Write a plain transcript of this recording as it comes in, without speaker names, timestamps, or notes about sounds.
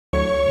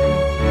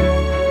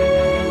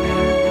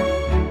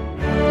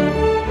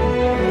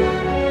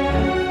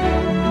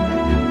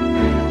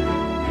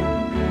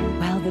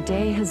The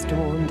day has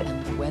dawned,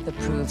 and the weather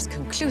proves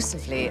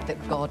conclusively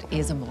that God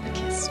is a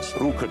monarchist.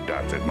 Who could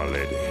doubt it, my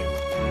lady?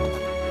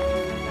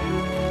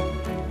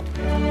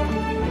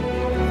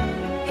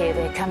 Here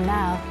they come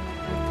now.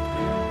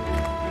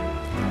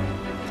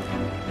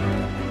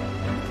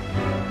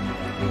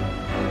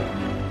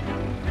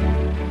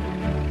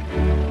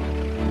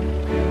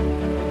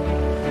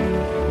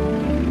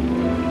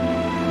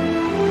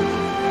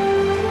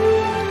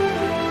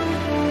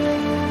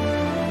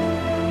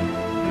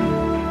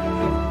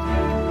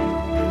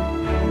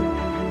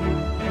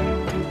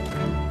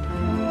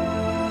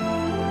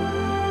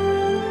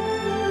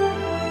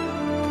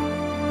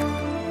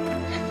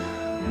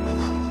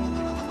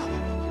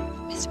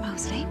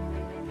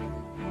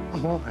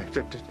 I'm all right.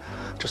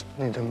 Just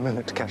need a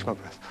minute to catch my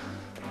breath.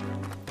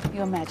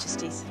 Your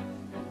Majesties,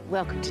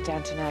 welcome to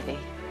Downton Abbey.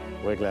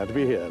 We're glad to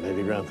be here,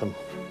 Lady Grantham.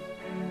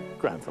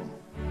 Grantham.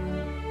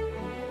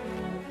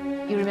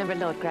 You remember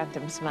Lord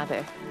Grantham's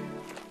mother?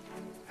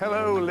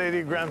 Hello,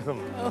 Lady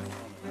Grantham.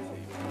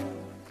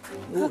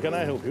 Oh, can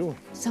I help you?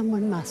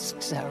 Someone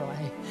must, sir.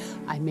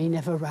 I may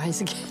never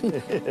rise again.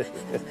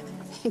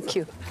 Thank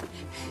you.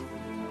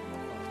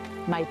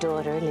 My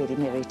daughter, Lady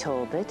Mary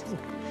Talbot.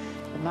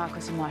 The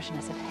Marquis and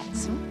Marchioness of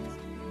Hexham.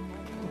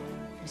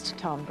 Mr.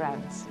 Tom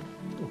Brownson.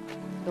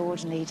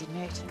 Lord and Lady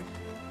Merton.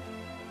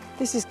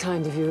 This is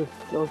kind of you,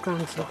 Lord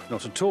Grantham.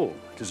 Not at all.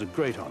 It is a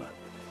great honour.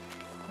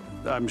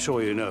 I'm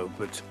sure you know,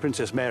 but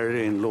Princess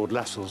Mary and Lord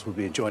Lascelles will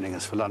be joining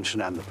us for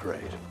luncheon and the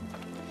parade.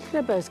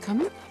 They're both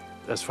coming?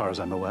 As far as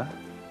I'm aware.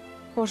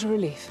 What a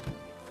relief.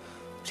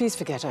 Please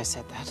forget I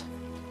said that.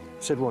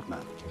 Said what,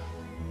 ma'am?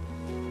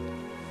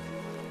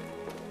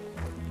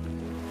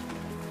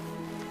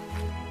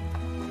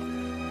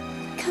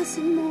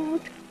 Cousin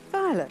Maud.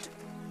 Violet,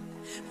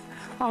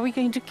 Are we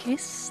going to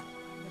kiss?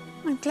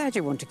 I'm glad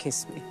you want to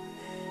kiss me.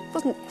 It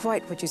wasn't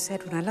quite what you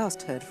said when I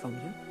last heard from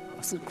you.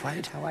 Wasn't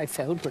quite how I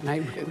felt when I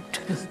wrote.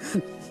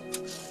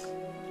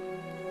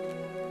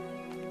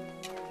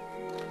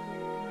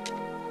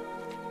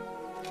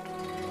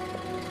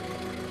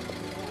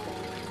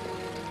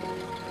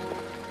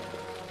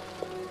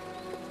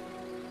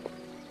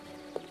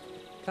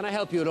 Can I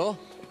help you at all?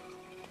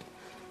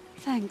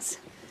 Thanks.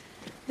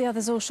 The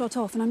others all shot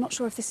off, and I'm not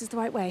sure if this is the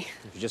right way.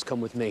 If you just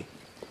come with me.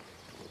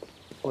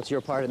 What's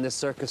your part in this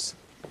circus?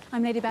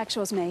 I'm Lady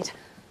Bagshaw's maid.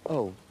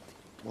 Oh,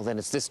 well then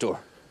it's this door.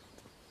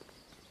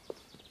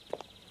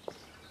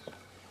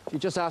 You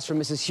just ask for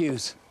Mrs.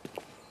 Hughes.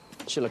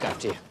 She'll look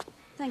after you.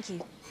 Thank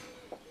you.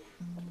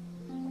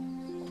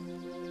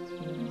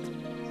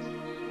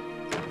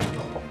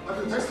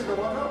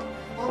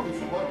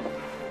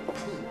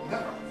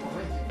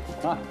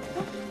 Ah,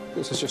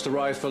 this has just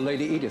arrived for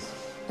Lady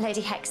Edith.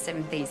 Lady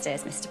Hexham these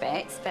days, Mr.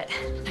 Bates, but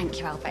thank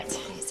you, Albert.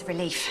 It's a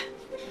relief.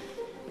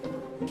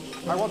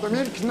 I want the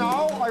milk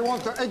now, I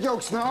want the egg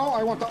yolks now,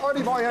 I want the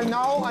olive oil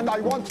now, and I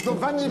want the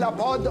vanilla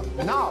pod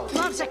now.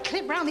 Loves a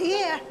clip round the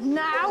ear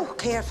now.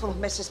 Careful,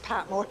 Mrs.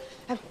 Patmore.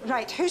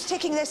 Right, who's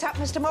taking this up,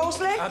 Mr.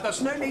 Mosley?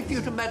 There's no need for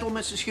you to meddle,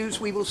 Mrs. Hughes.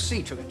 We will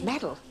see to it.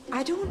 Meddle?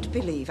 I don't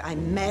believe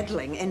I'm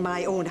meddling in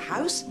my own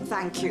house.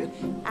 Thank you.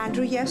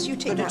 Andrew, yes, you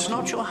take But that it's one.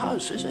 not your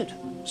house, is it?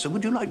 So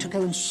would you like to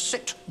go and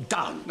sit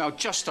down? Now,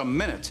 just a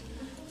minute.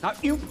 Now,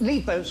 you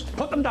leave those.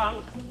 Put them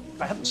down.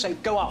 For heaven's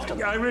sake, go after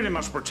them. I really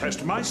must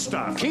protest my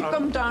staff. Keep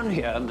them down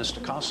here,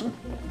 Mr. Carson.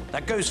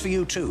 That goes for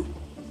you, too.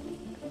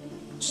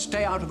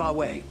 Stay out of our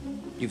way.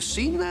 You've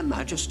seen their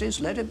majesties.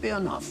 Let it be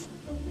enough.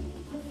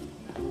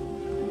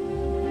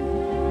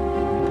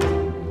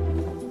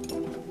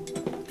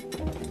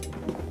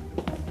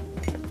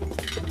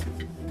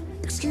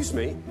 Excuse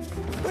me?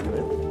 Wait a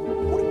minute.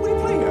 What are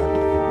you playing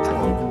at? Hang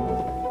on.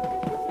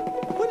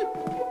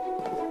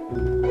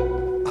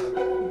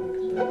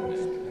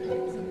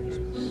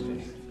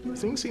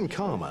 Things seem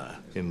calmer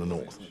in the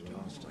north.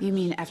 You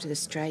mean after the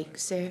strike,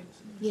 sir?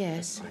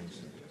 Yes.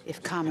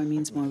 If calmer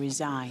means more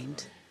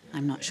resigned,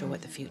 I'm not sure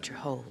what the future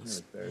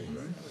holds.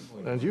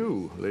 And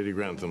you, Lady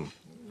Grantham,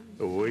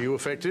 were you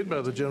affected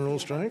by the general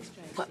strike?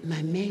 But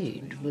my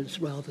maid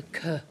was rather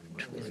curt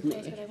with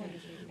me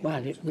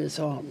while it was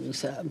on,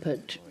 sir.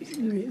 But,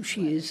 you know,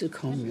 she is a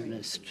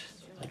communist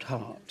at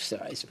heart, so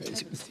I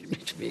suppose it was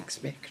to be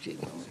expected.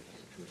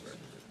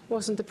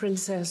 Wasn't the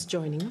princess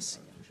joining us?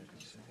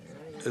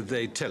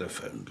 They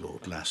telephoned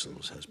Lord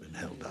Lascelles has been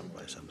held up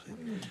by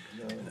something.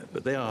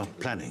 But they are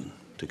planning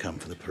to come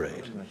for the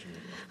parade.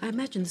 I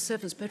imagine the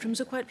servants'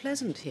 bedrooms are quite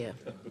pleasant here.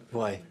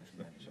 Why?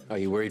 Are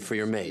you worried for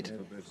your maid?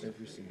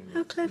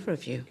 How clever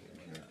of you.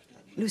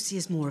 Lucy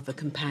is more of a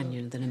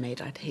companion than a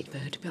maid. I'd hate for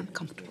her to be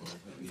uncomfortable.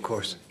 Of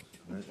course.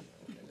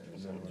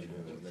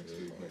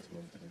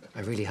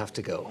 I really have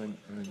to go.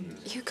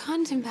 You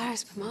can't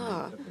embarrass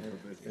Mama.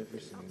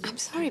 I'm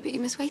sorry, but you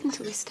must wait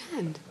until we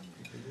stand.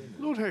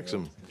 Lord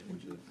Hexham,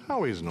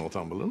 how is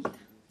Northumberland?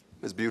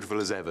 As beautiful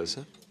as ever,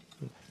 sir.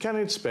 Can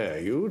it spare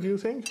you, do you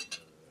think?